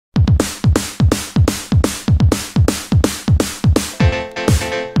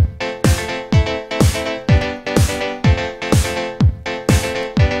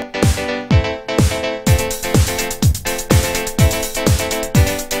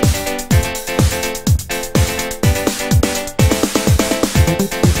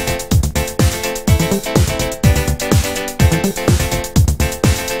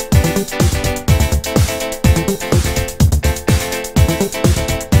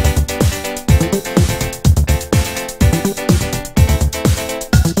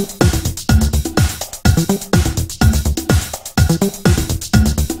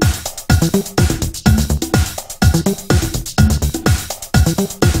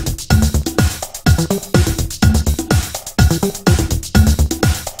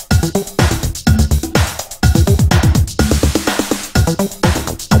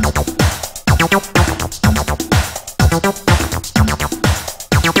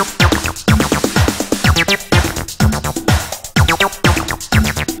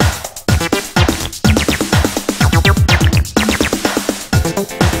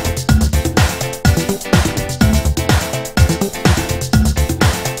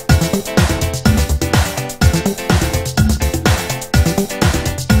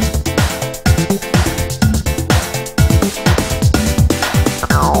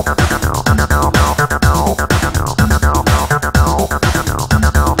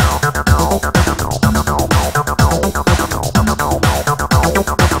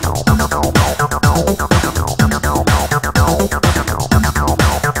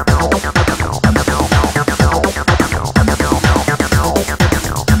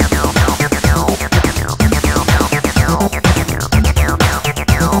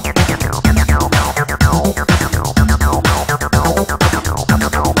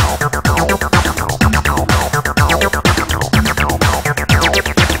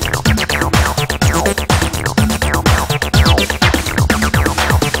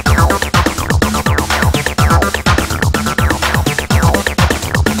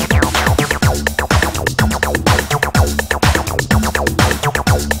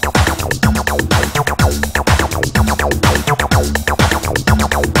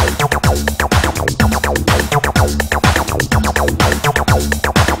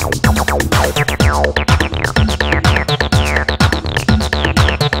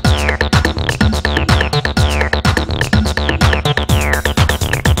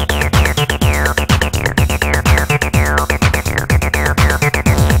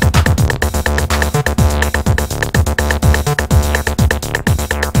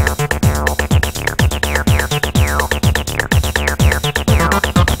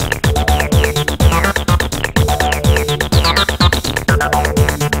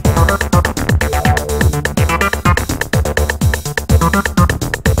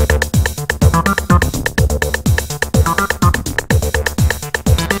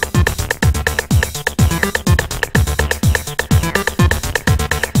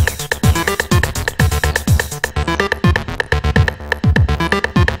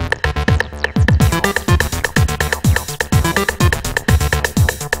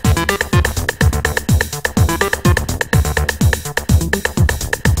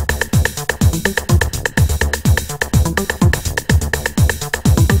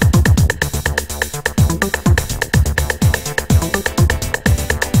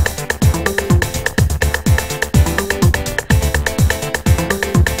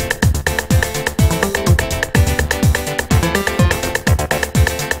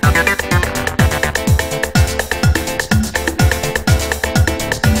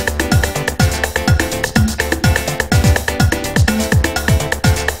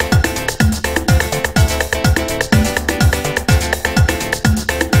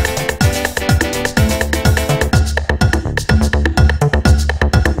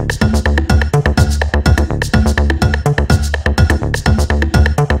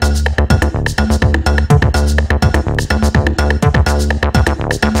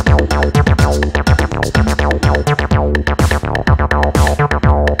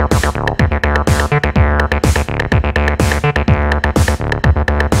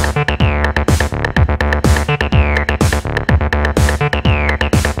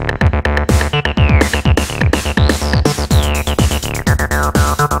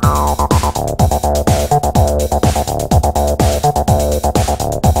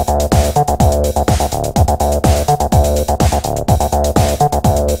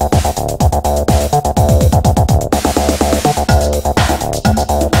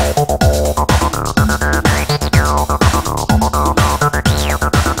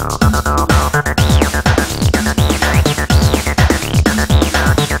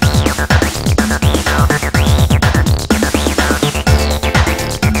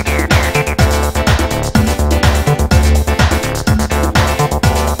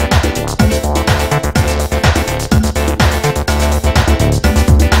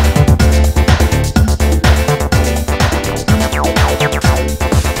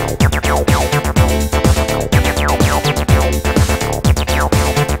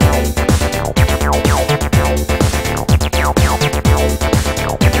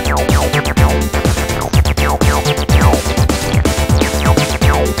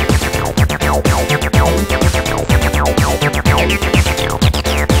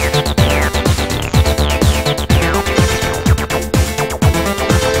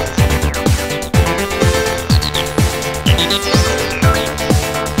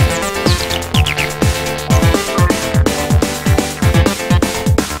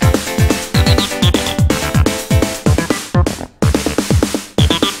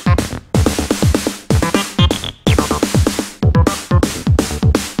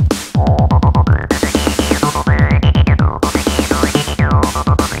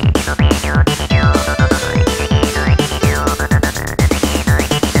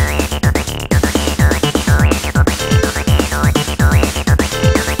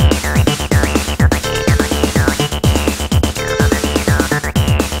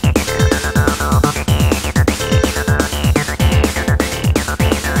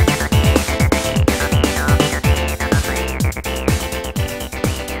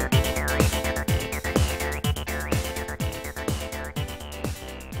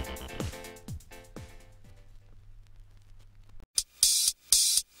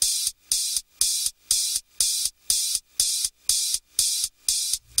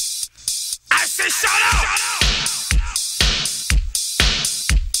said shut up!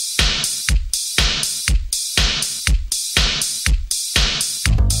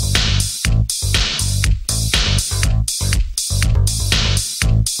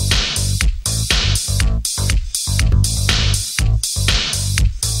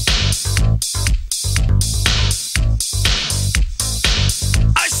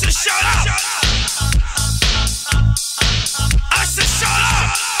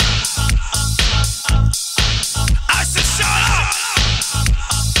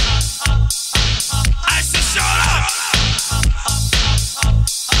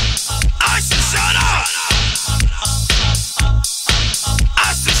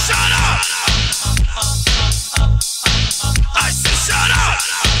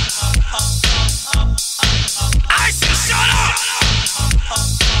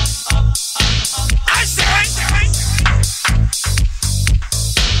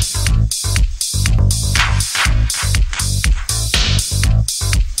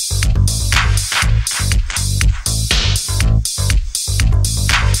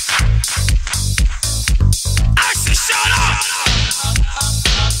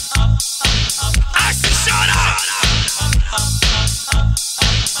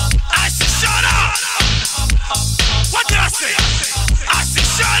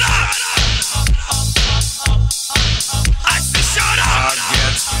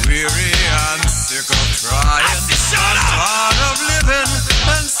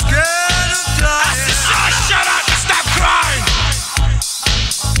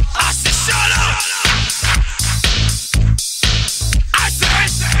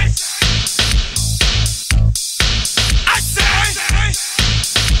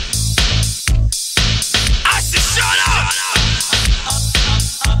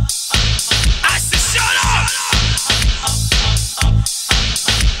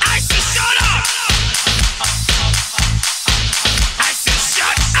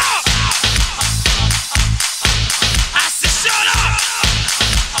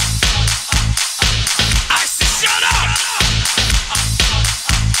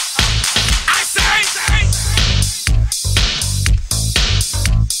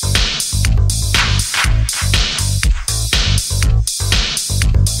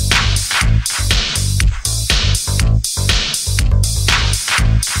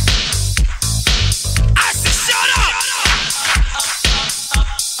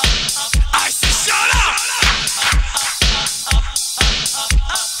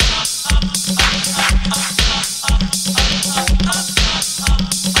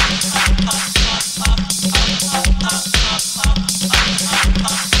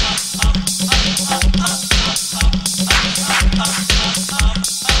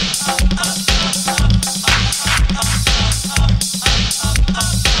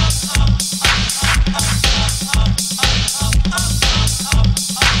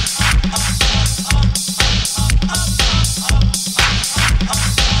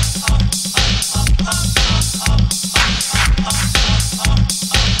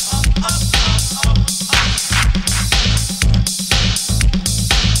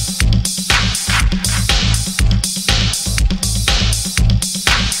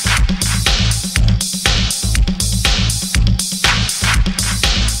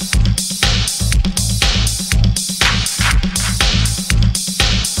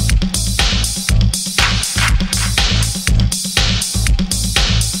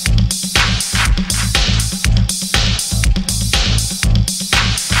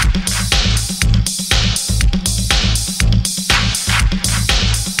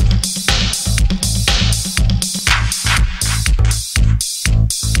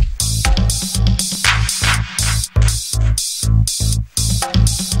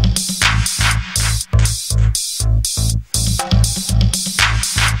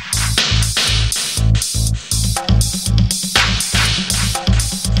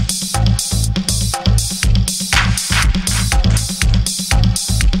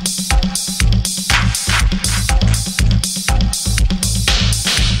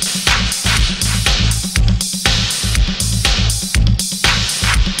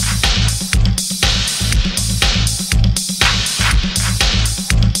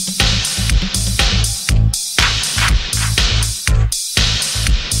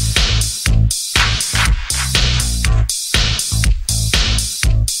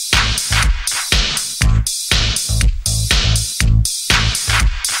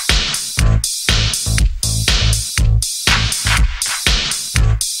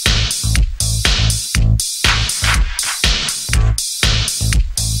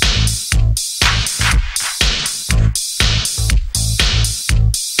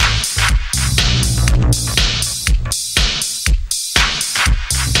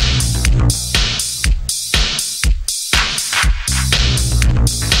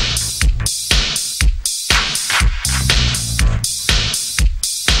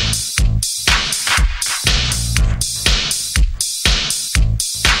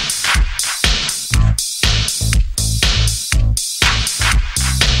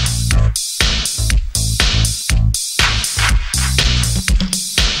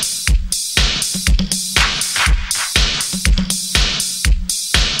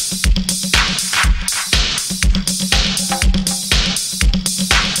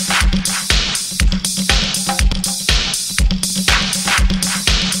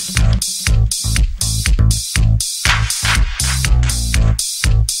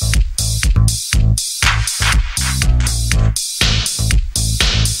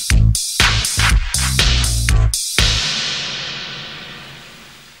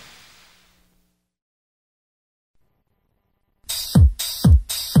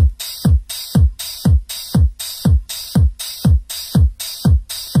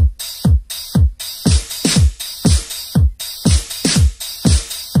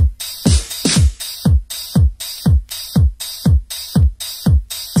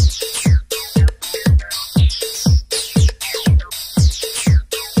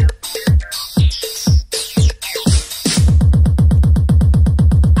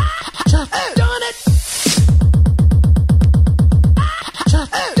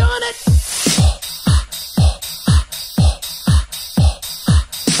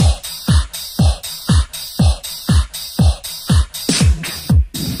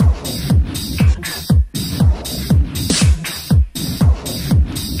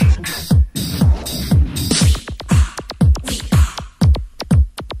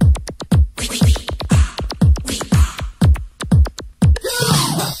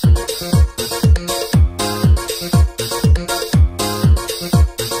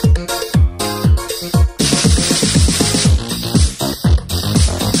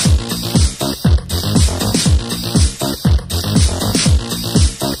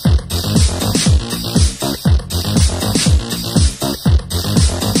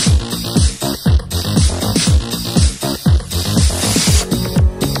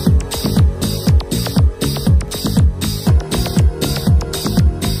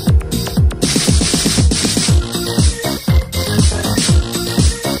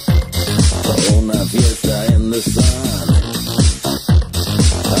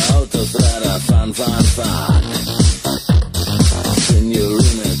 fan.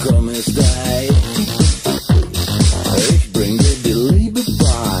 Signorina, come stai? Ich bring dir die Liebe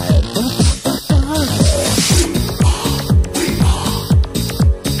bei.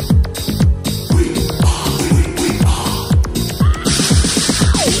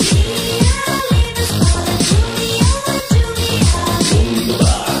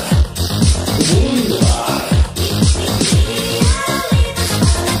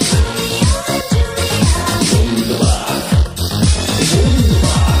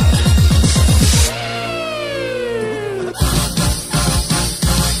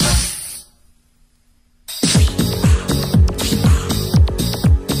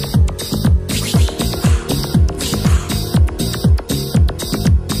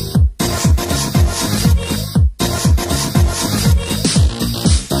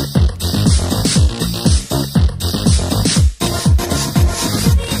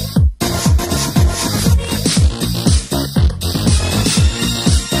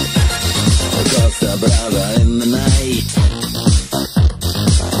 Brava in the night,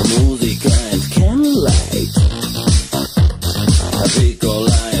 musica and candlelight,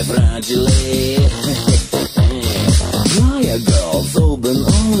 piccola e fragile, fly a girls open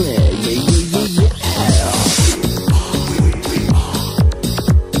only, yeah, yeah, yeah, yeah.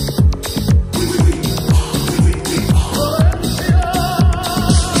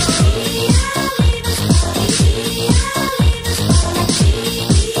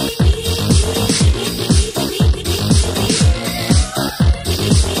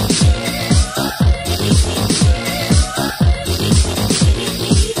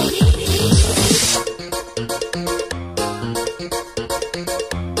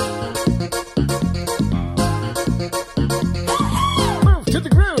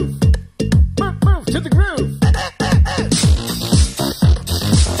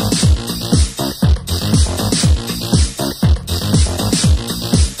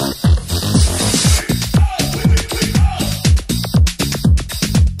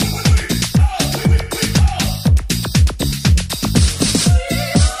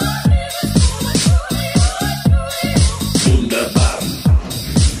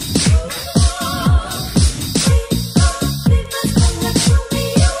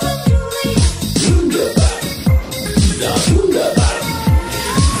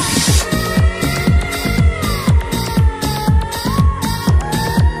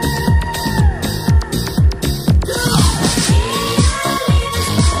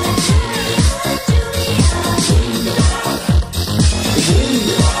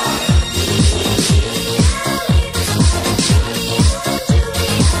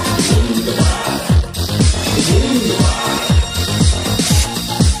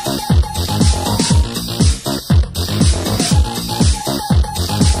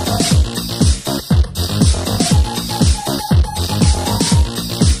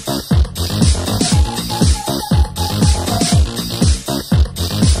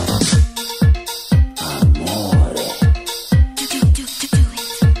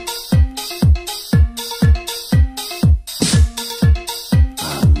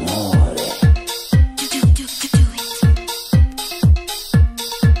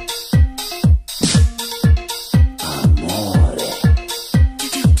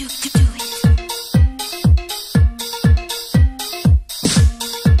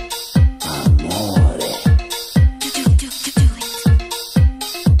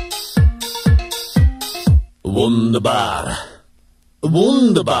 Wunderbar.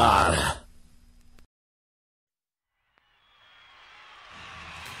 Wunderbar.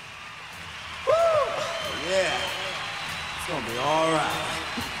 Yeah, it's gonna be all right.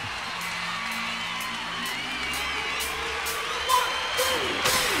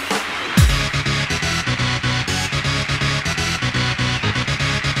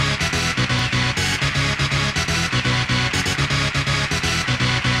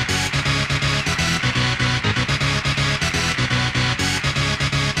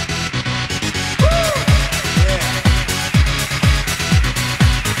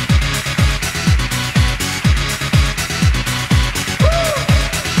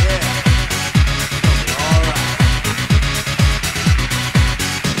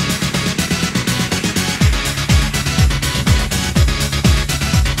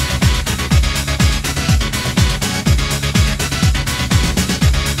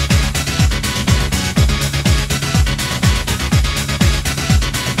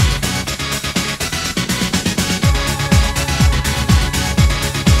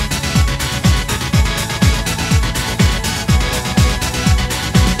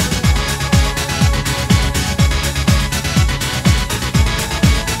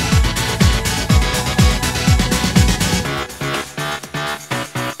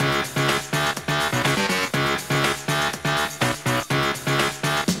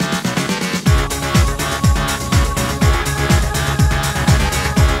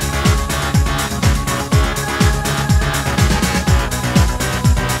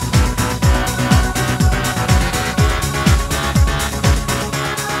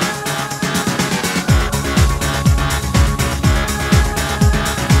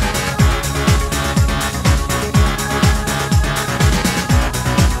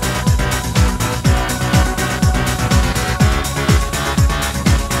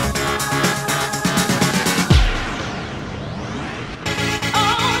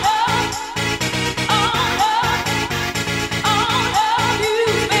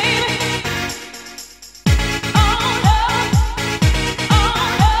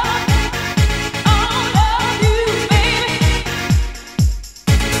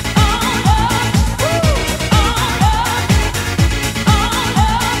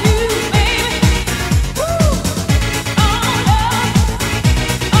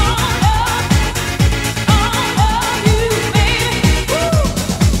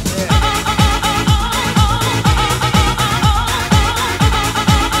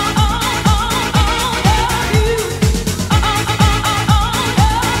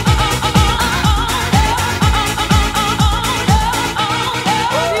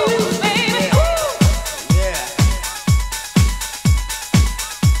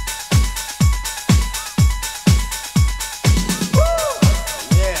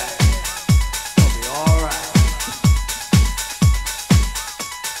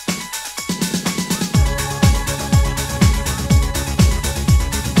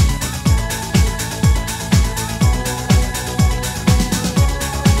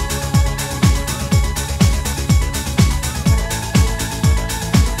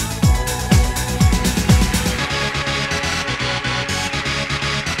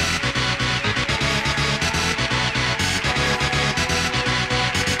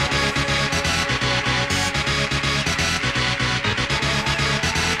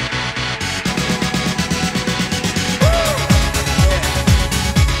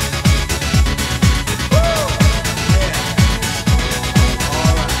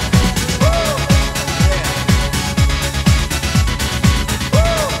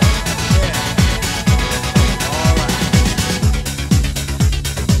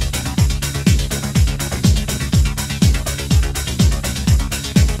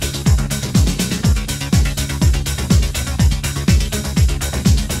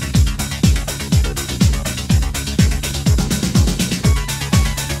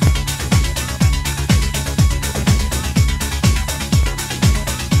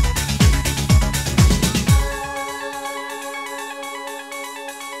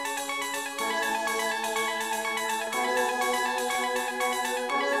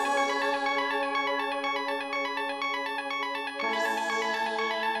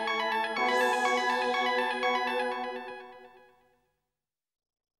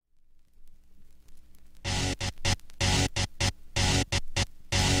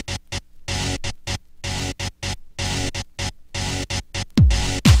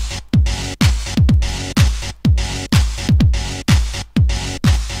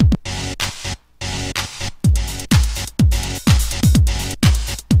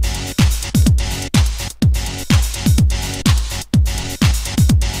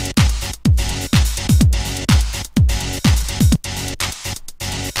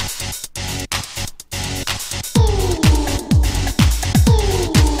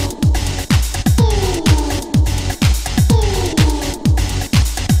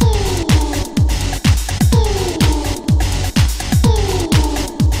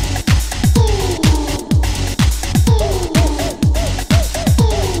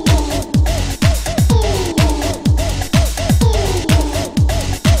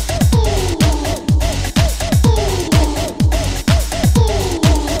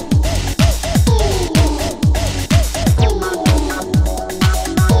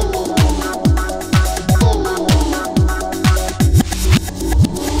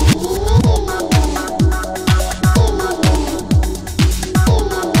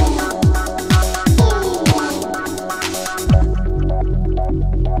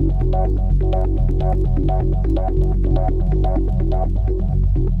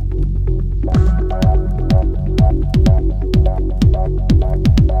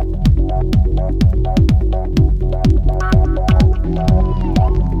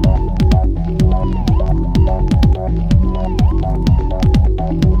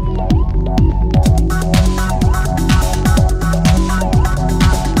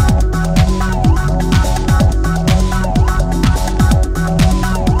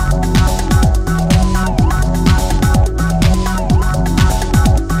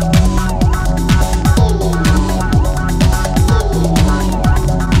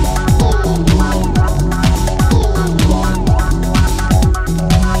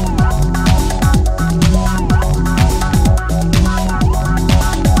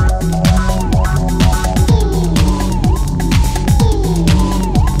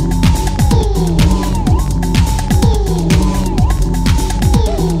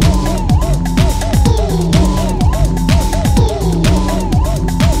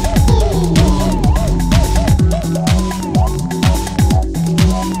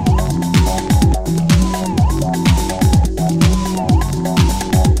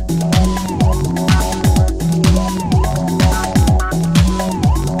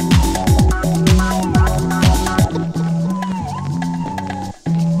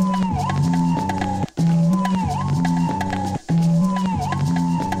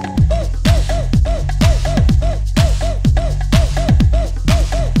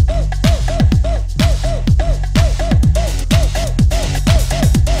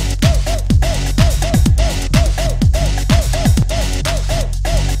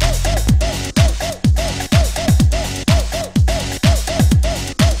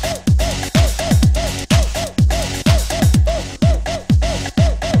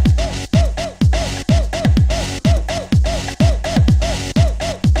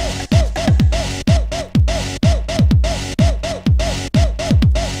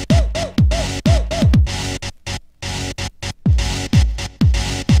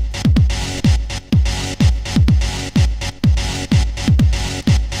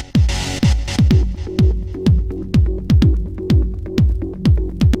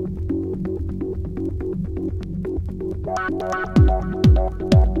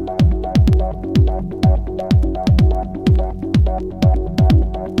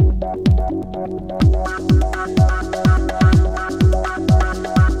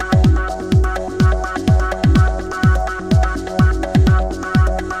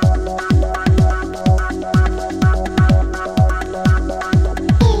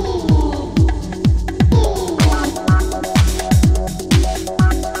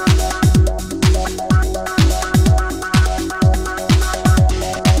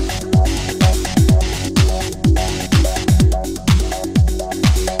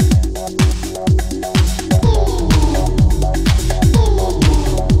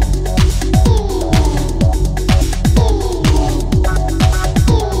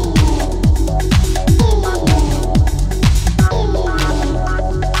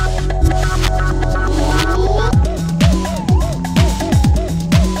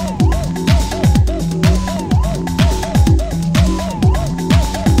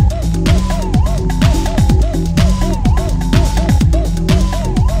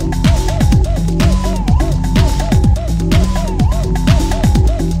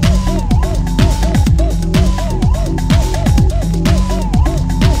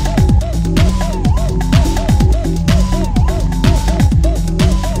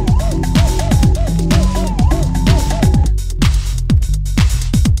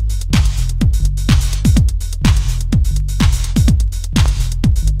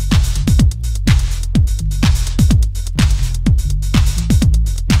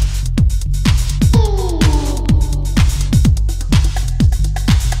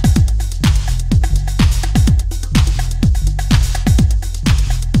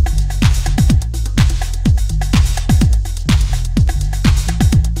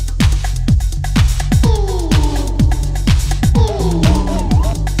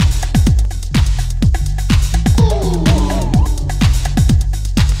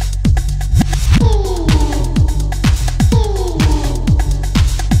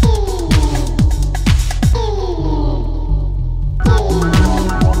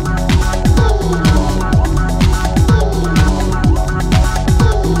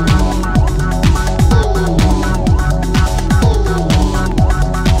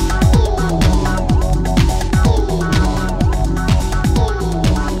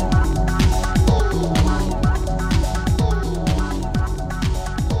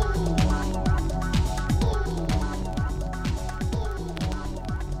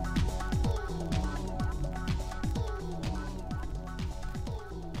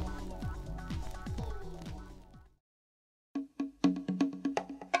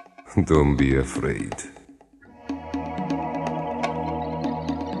 Don't be afraid.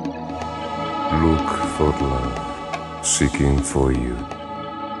 Look for love, seeking for you.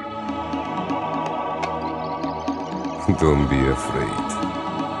 Don't be afraid.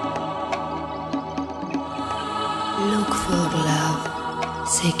 Look for love,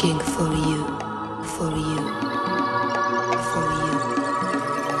 seeking for you, for you, for you,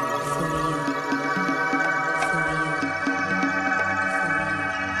 for you, for you, for you.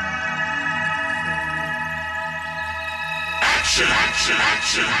 Action, action,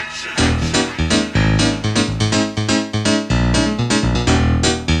 action, action.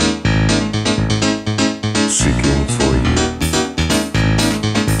 Seeking for you.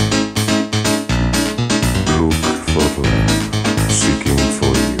 Look for love, seeking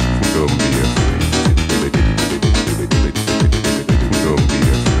for you. Don't be afraid. Don't be afraid. Don't be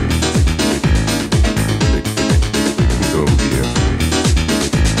afraid. Don't be afraid.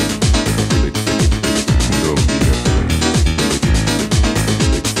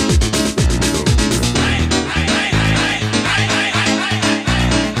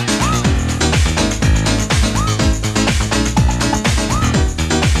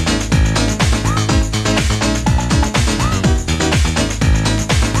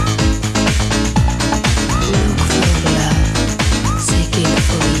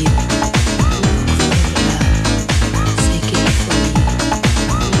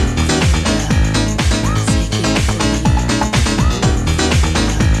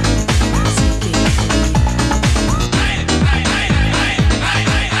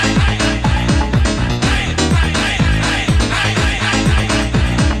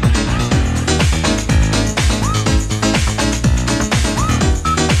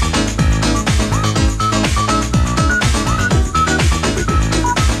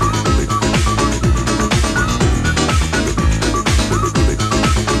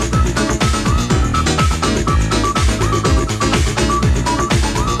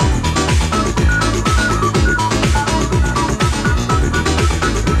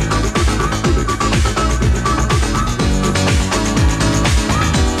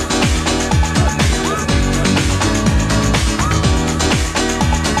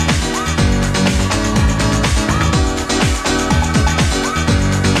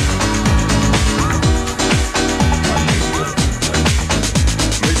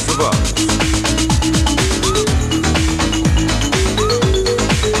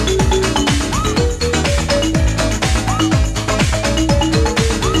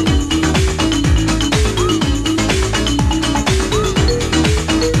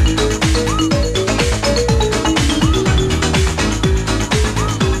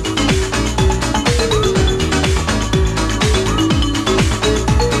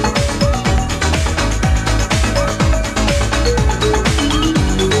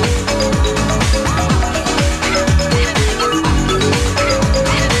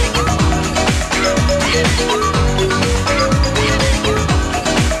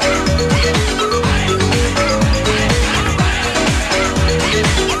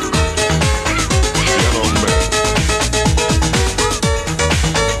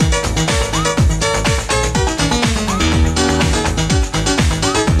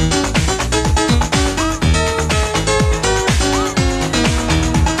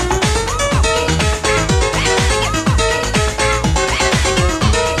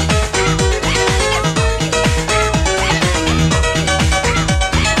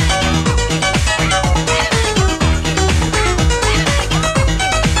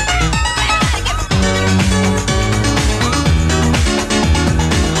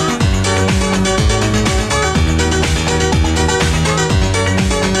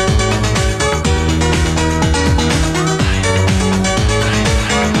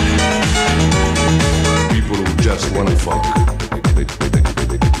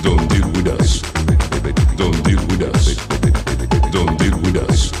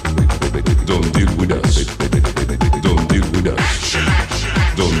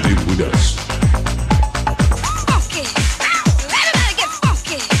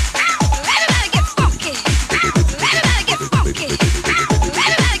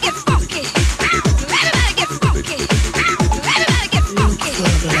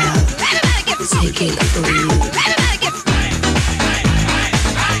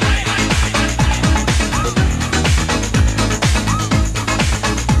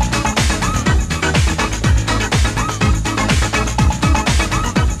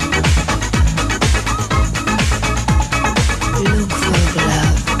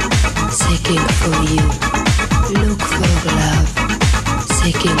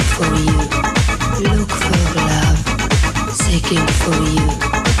 seeking for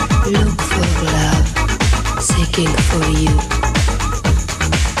you. Look for love, seeking for you.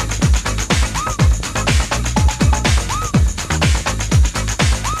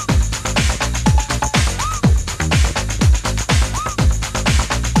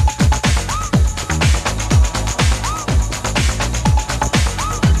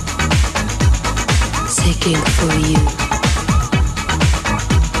 Seeking for you.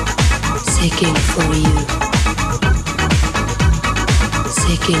 Seeking for you.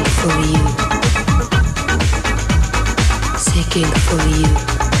 Seeking for you. Seeking for you.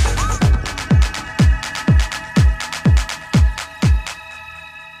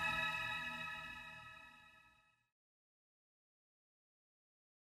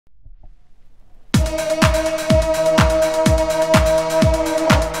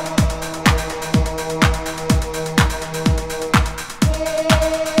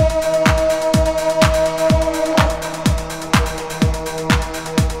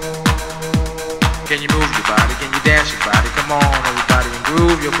 Can you move your body? Can you dash your body? Come on, everybody, and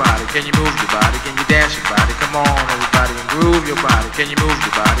groove your body. Can you move your body? Can you dash your body? Come on, everybody, and groove your body. Can you move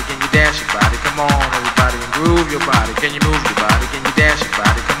your body? Can you dash your body? Come on, everybody, and groove your body. Can you move your body? Can you dash your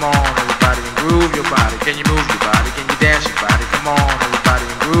body? Come on, everybody, and groove your body. Can you move your body? Can you dash your body? Come on, everybody,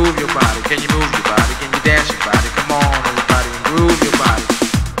 and groove your body. Can you move your body? Can you dash your body? Come on, everybody, and groove your body. Can you move your body? Can you dash your body? Come on, everybody, and groove your body.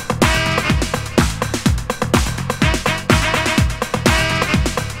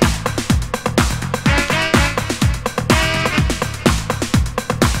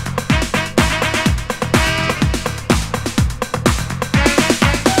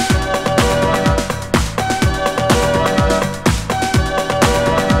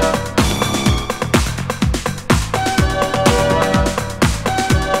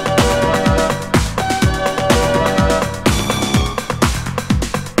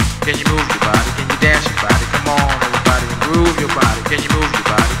 Can you move your body? Can you dash your body? Come on, everybody, and groove your body. Can you move your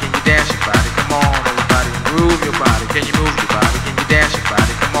body? Can you dash your body? Come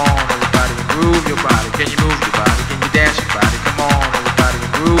on, everybody, and groove your body. Can you move your body? Can you dash your body? Come on, everybody,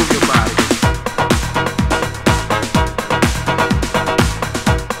 and groove your body.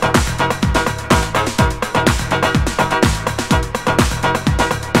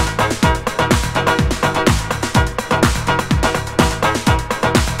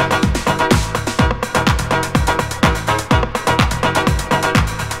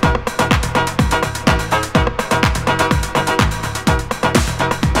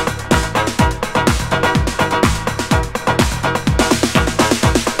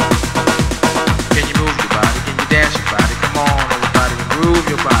 Can you move your body? Can you dash your body? Come on, everybody, and groove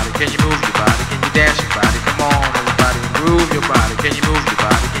your body. Can you move your body? Can you dash your body? Come on, everybody, and groove your body. Can you move your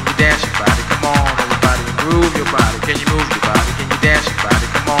body? Can you dash your body? Come on, everybody, and groove your body. Can you move your body? Can you dash your body?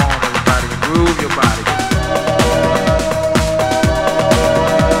 Come on, everybody, and groove your body.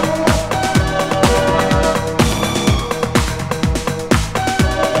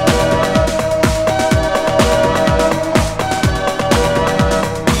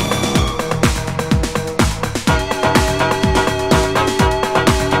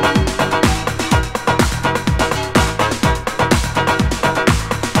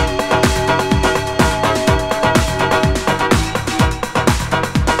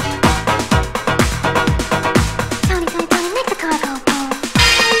 Tony, make the car go boom.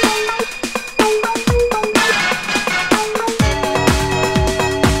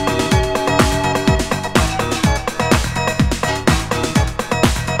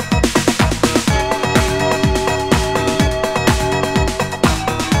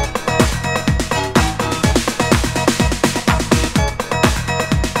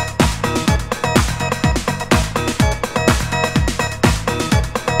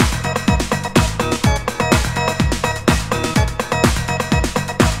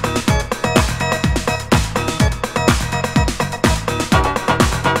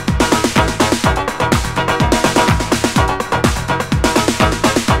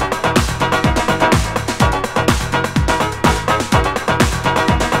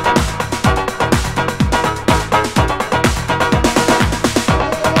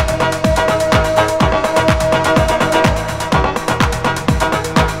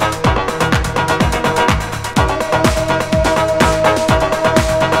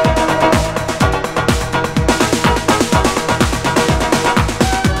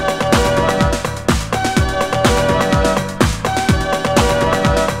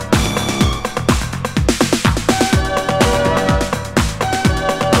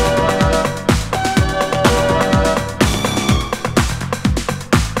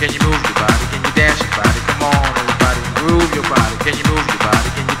 Can you move your body? Can you dash your body? Come on, everybody, and groove your body. Can you move your body?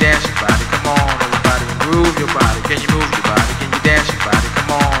 Can you dash your body? Come on, everybody, and groove your body. Can you move your body? Can you dash your body?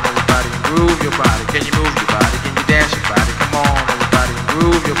 Come on, everybody. Can you move your body? Can you dance your body? Come on, everybody, and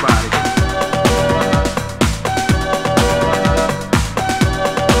groove your body.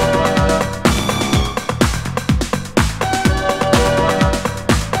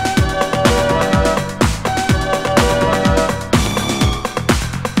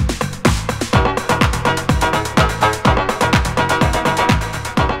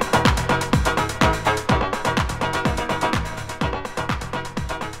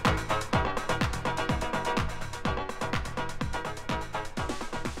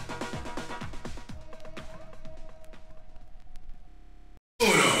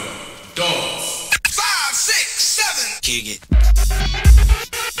 Kick it.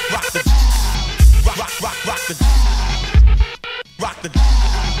 Rock the, rock, rock, rock, rock the, rock the,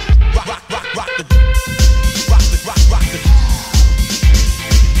 rock, rock, rock, rock the, rock the, rock, rock the,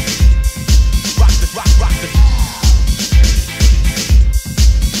 rock the, rock, rock the,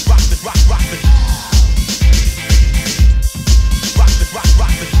 rock the, rock, rock the, rock the,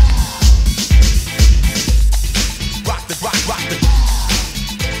 rock, rock the,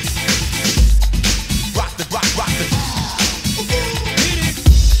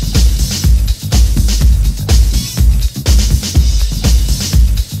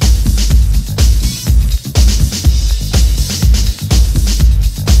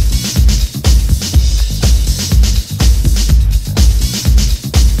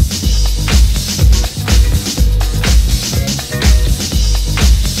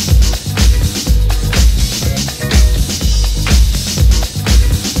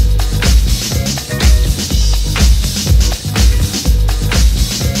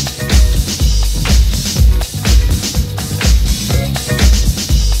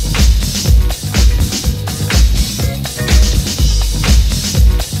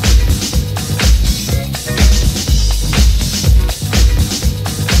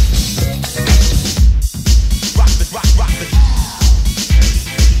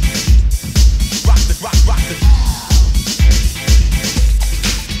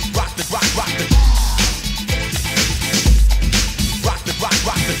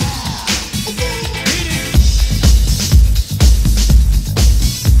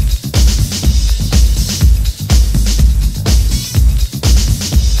 the,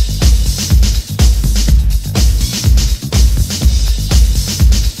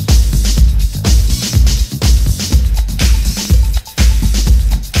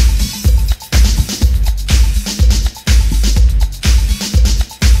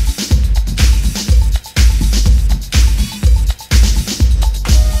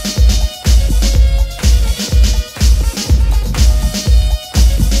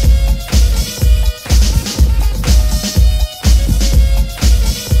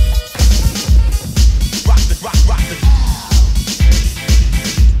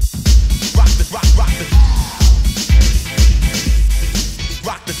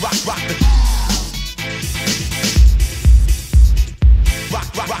 rock, rock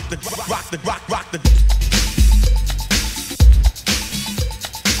the, rock the, rock, rock the.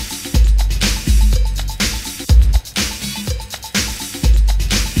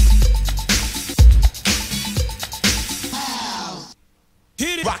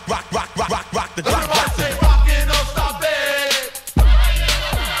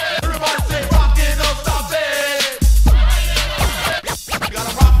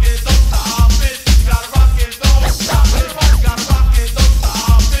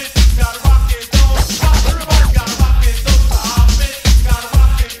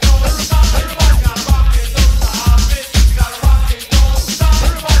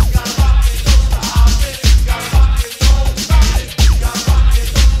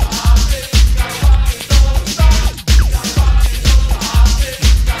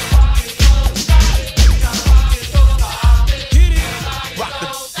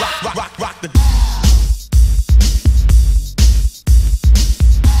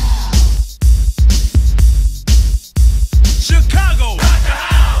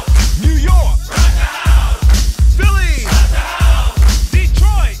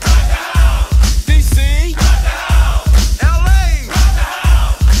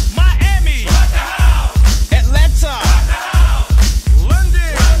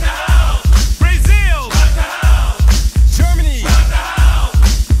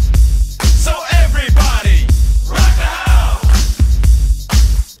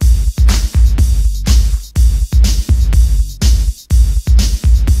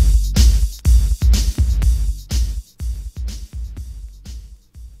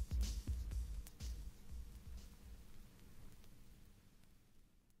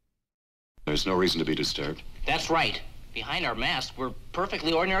 There's no reason to be disturbed. That's right. Behind our masks, we're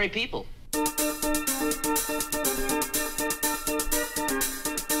perfectly ordinary people.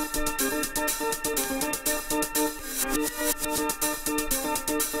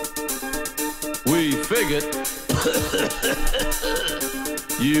 We figured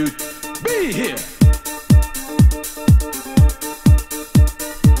you'd be here.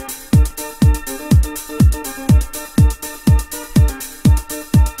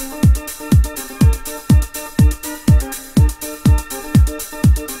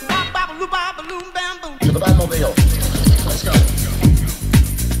 To the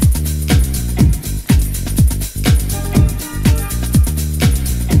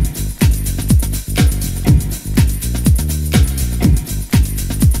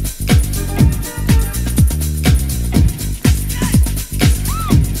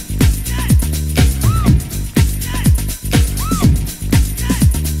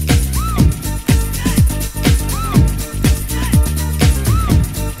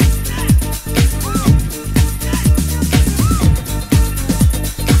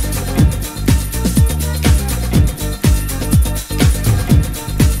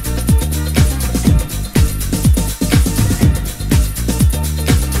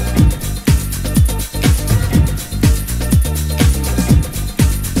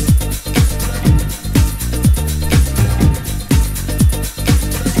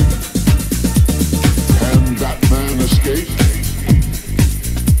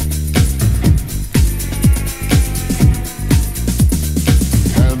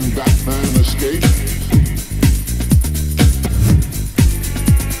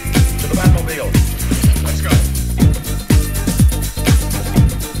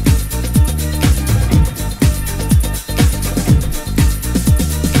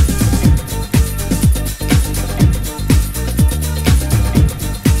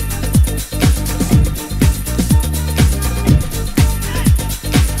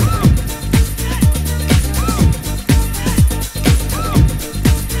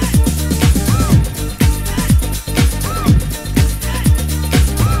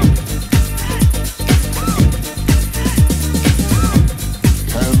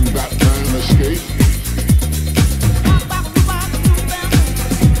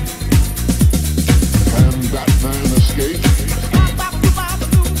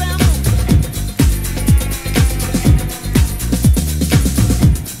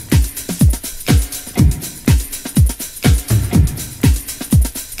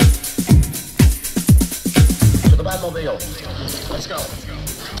Batmobile. Let's go. Let's go.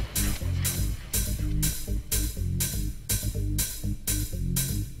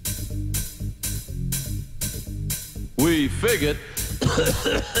 We figured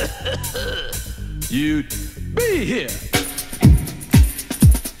you'd be here.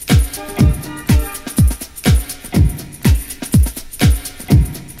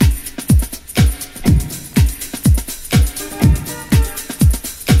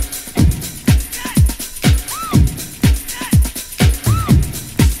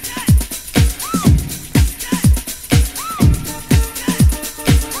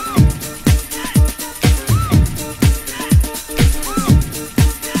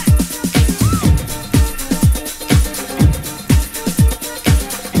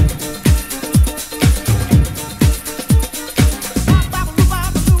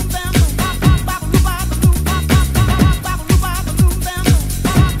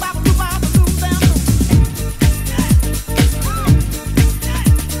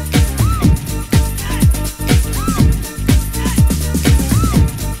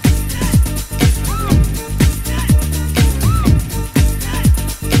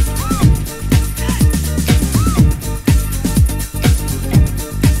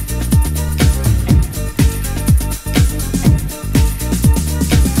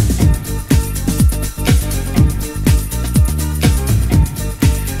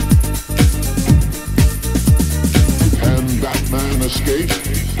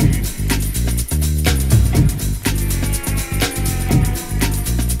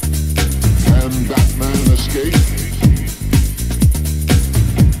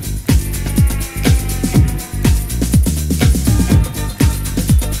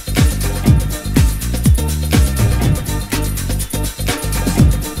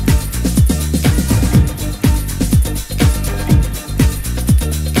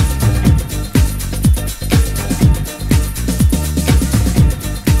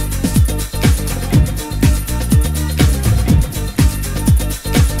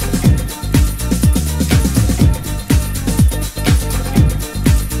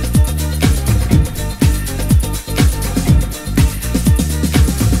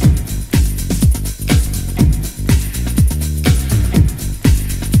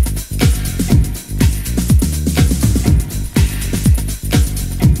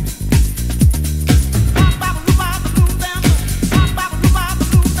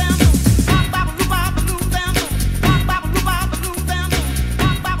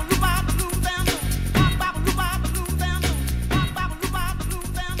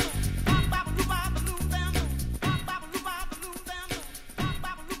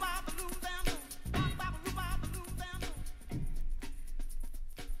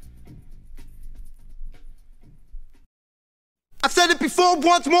 I've said it before,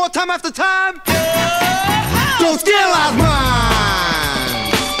 once more, time after time. Don't sterilize mine.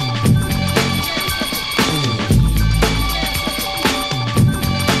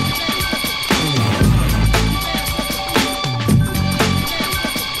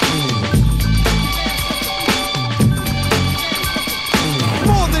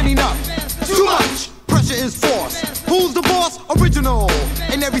 More than enough, too much. Pressure is force. Who's the boss? Original.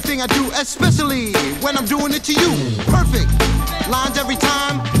 In everything I do, especially when I'm doing it to you. Perfect. Lines every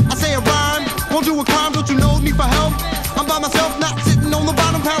time I say a rhyme. Won't do a crime, don't you know me for help? I'm by myself, not sitting on the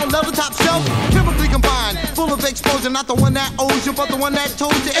bottom, parallel to top shelf. Chemically combined, full of exposure. Not the one that owes you, but the one that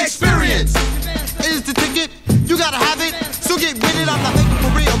told you. Experience is the ticket. You gotta have it, so get with it. I'm not making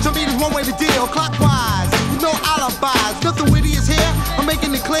for real. To me, there's one way to deal. Clockwise, with no alibis. Nothing witty is here. I'm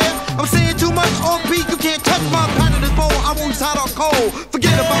making it clear. I'm saying too much on beat. You can't touch my pattern this bowl. I won't hot or cold.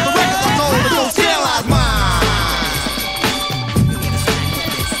 Forget about the records I sold, but don't sterilize mine.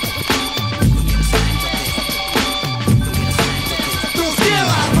 Don't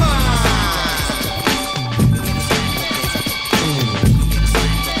sterilize mine.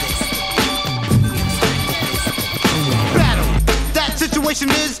 Battle. That situation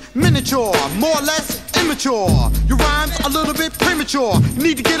is miniature, more or less immature. Your rhymes a little bit premature.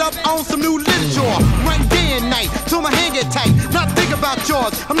 Need to get up on some new literature. Writing day and night till my hand get tight. Not think about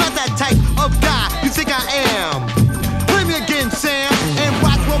yours. I'm not that type of guy you think I am. Play me again, Sam, and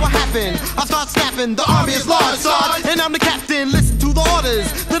watch what will happen. I start snapping. The army is large, Sarge, and I'm the captain. Listen to the orders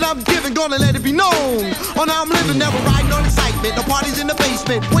that I'm giving. Gonna let it be known. On how I'm living, never riding on excitement. No parties in the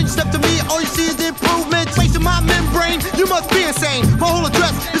basement. When you step to me, all you see is improvements. Facing my membrane, you must be insane. My whole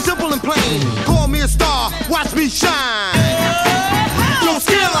address is simple and plain. Call me a star, watch me shine. Don't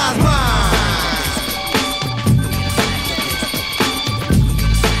sterilize mine.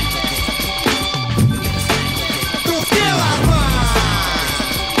 Don't sterilize mine.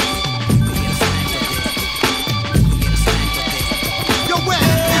 Yo, where?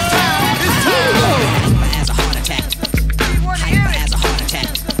 It's time. It's time. As a heart attack. Hyper as a heart attack.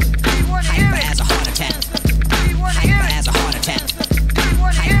 Hyper as a heart attack. Hyper as a heart attack.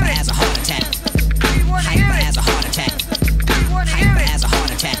 Hyper as a heart attack. Hyper as a heart attack. Hyper as a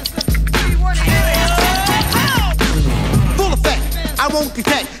heart attack. Full effect, I won't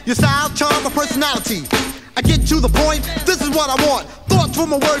detect your style, charm, or personality. I get to the point, this is what I want. Thoughts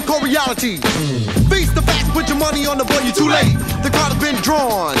from a word called reality. Face the facts, put your money on the board, you're too late. The card has been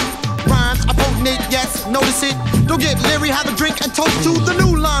drawn. Rhymes are potent, yes, notice it. Don't get leery, have a drink and toast to the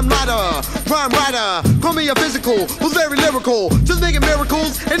new limelighter. Rhyme writer, call me a physical, who's very lyrical. Just making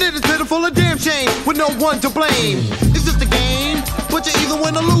miracles, and it is pitiful, a damn shame, with no one to blame. It's just a game, but you either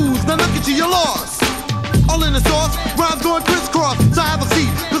win or lose. Now look at you, you're lost. All in the sauce, rhymes going crisscross. So have a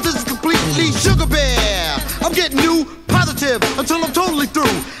seat, cause this is completely sugar bear. I'm getting new, positive, until I'm totally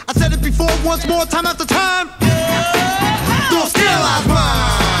through. I said it before, once more, time after time. Don't sterilize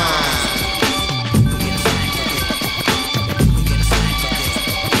mine.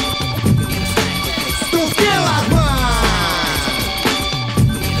 Don't sterilize mine.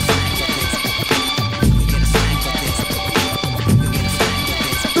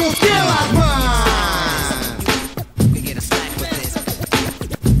 Don't sterilize mine.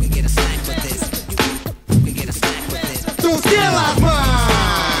 Don't sterilize mine.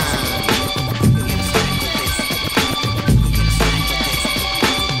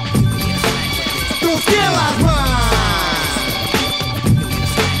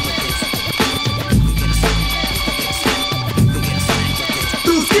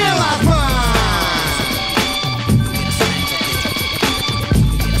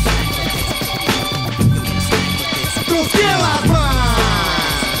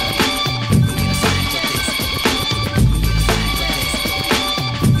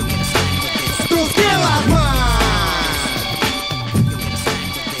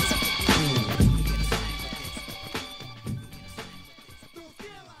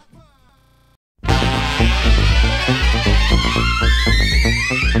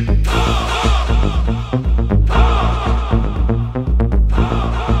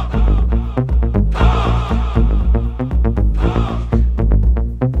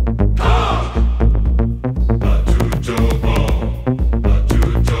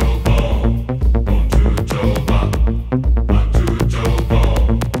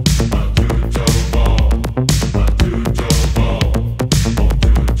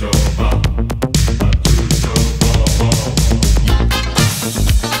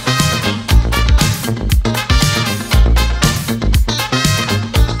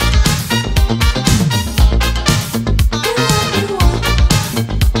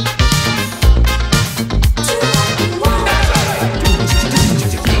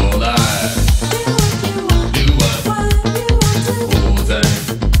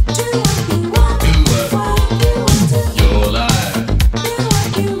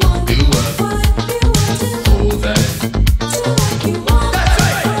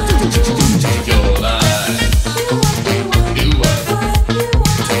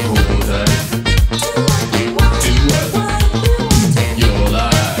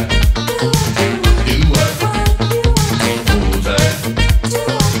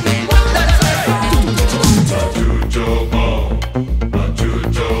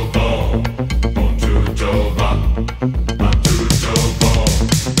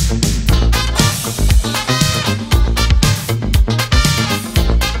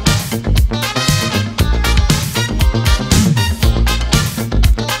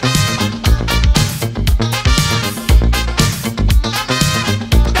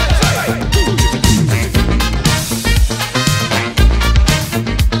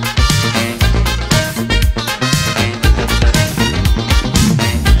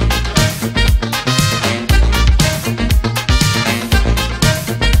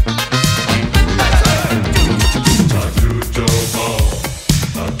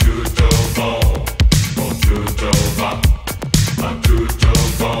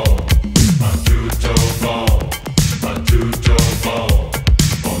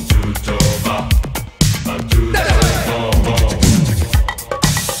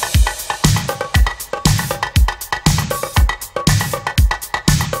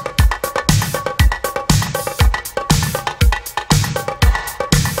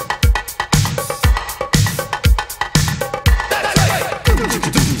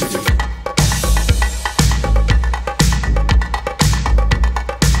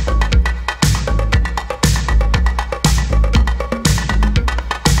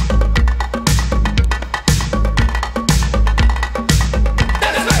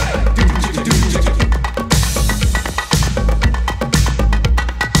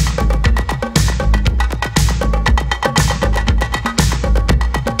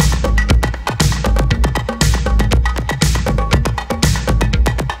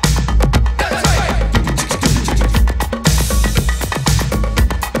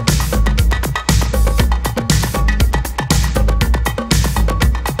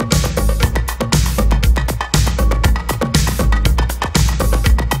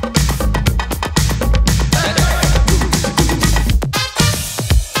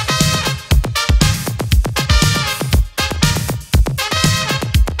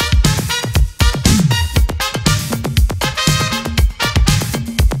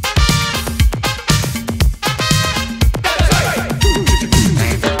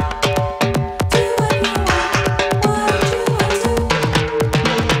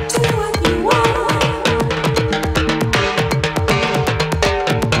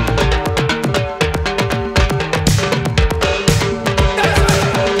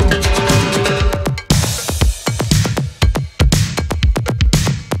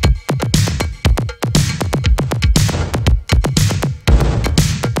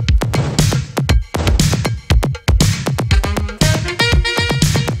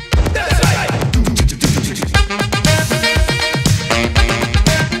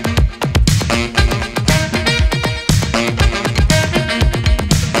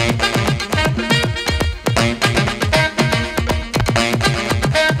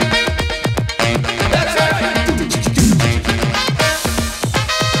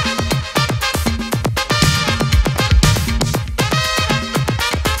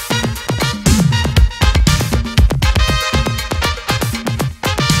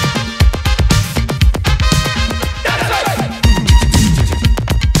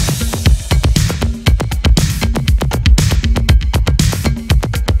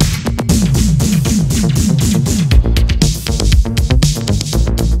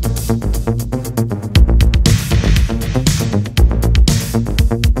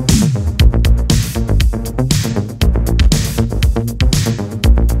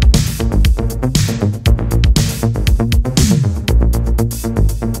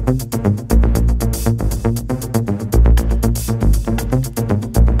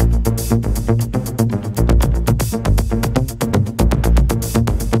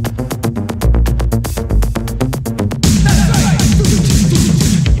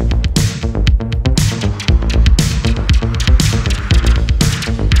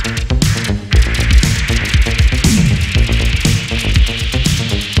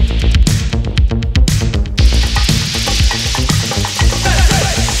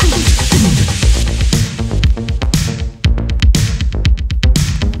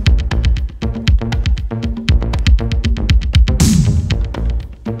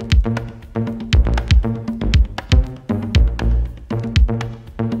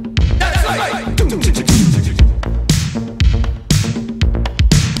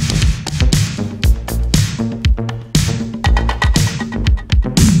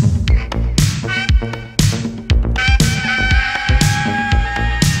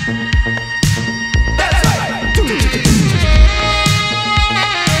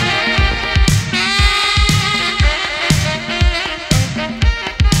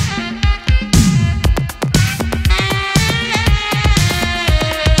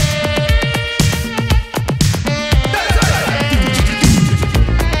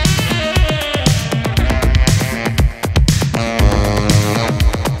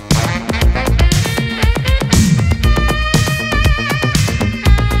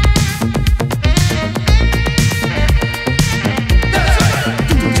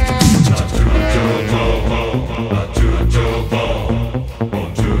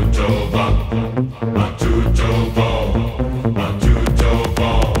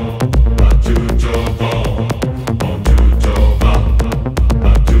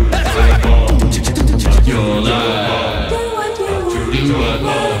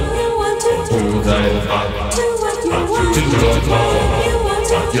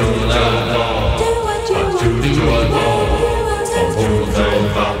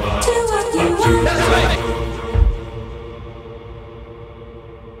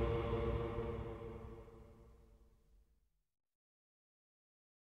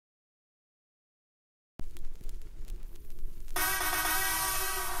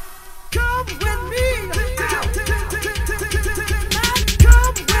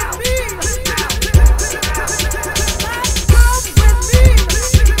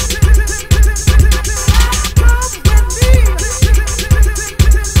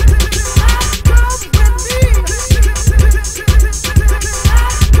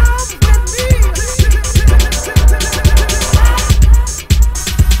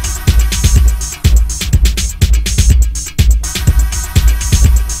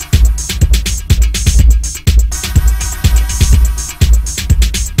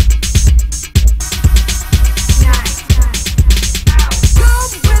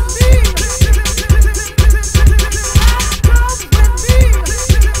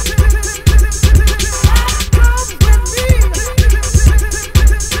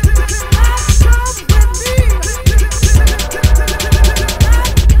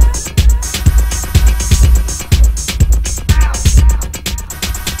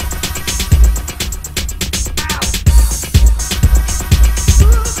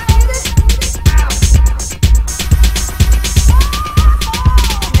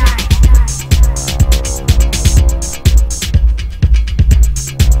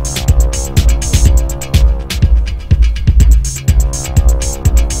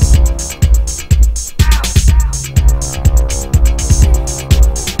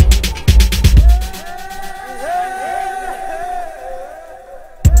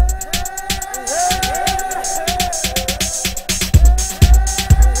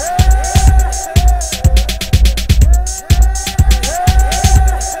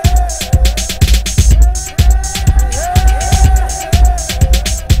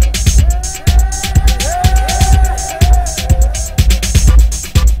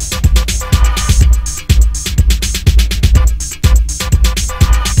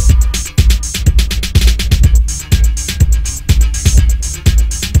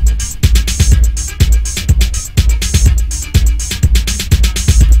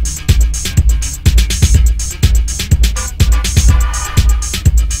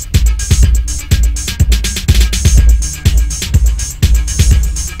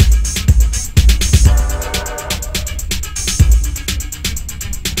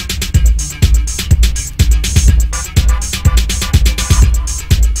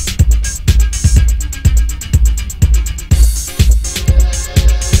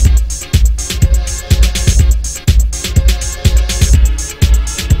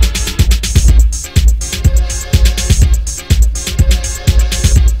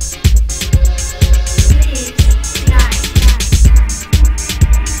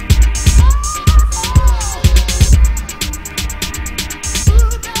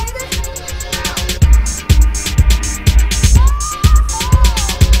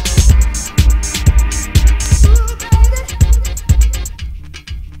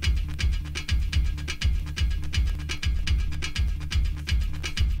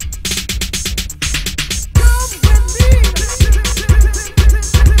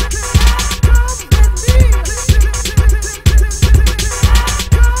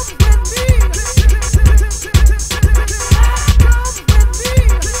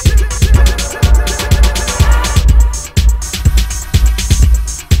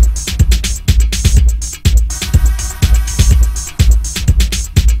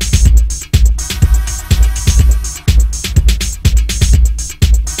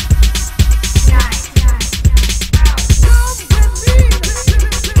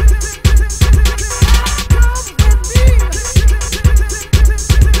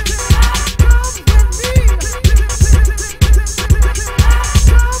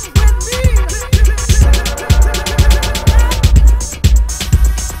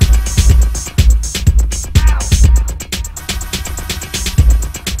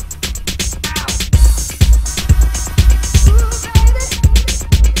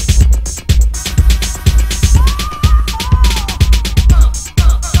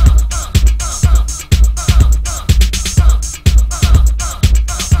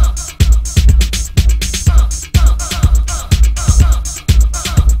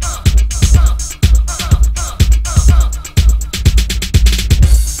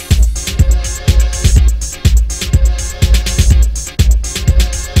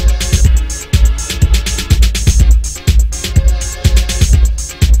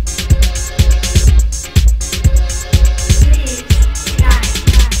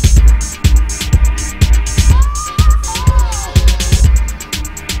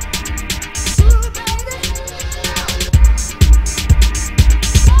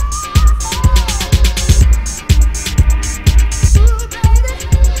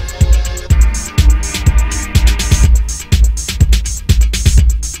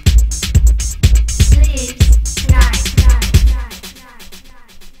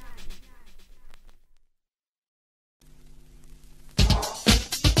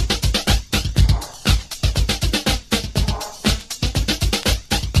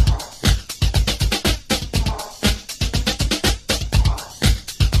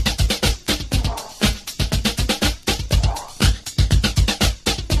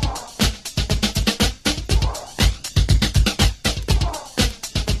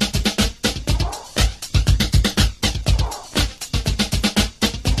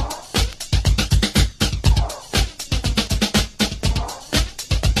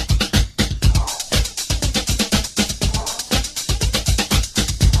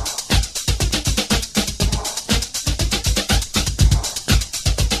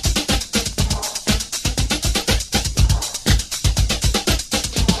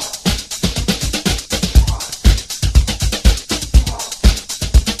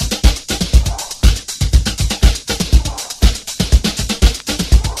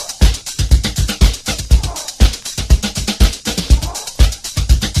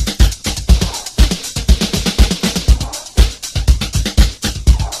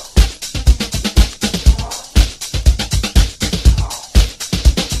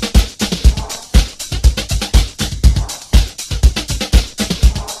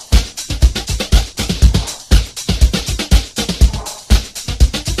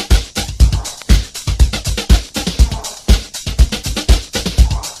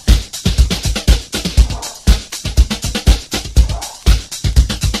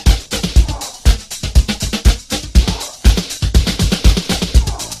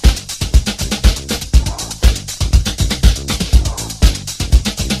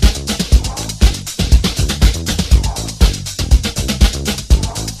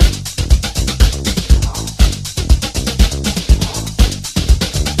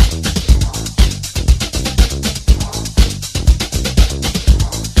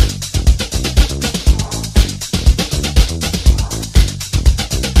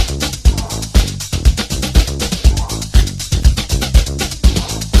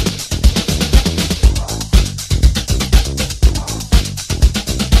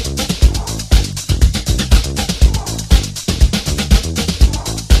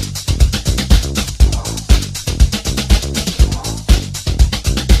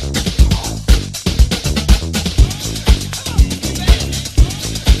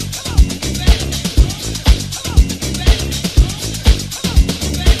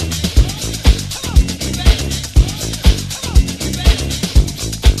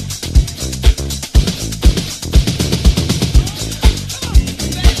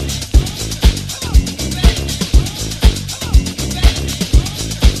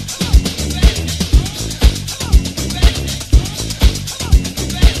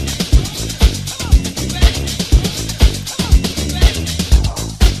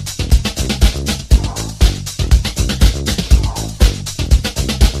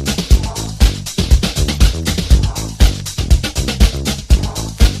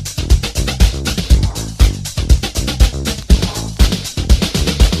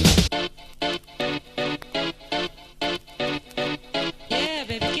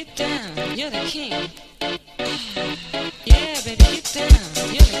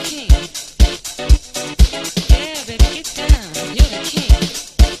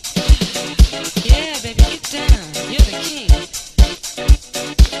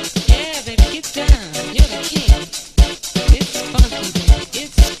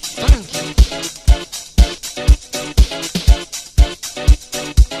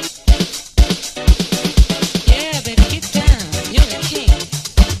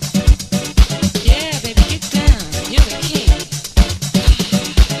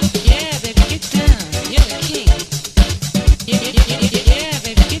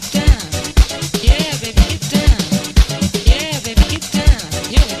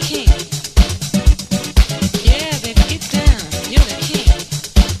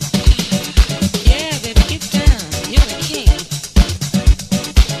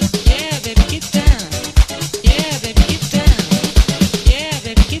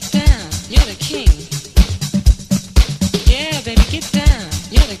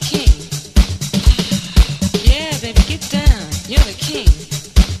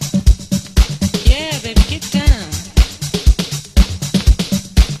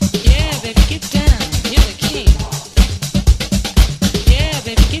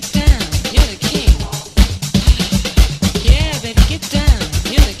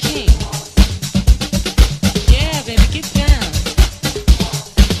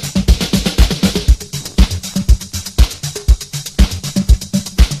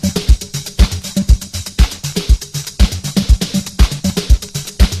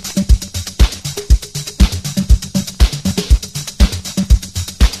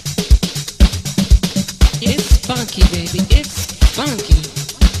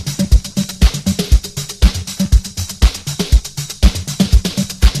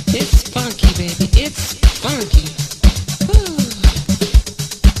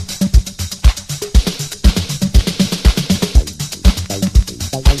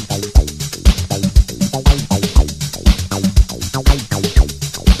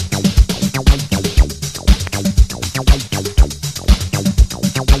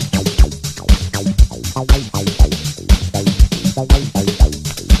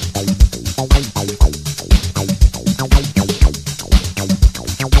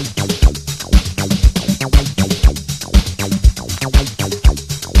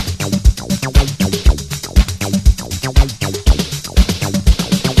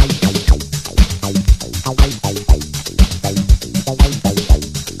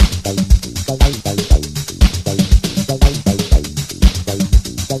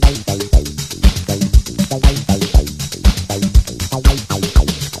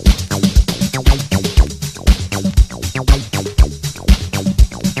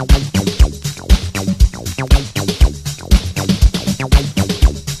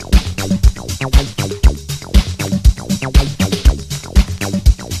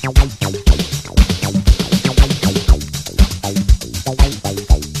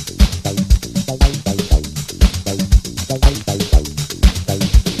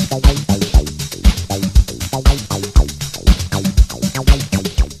 Bye.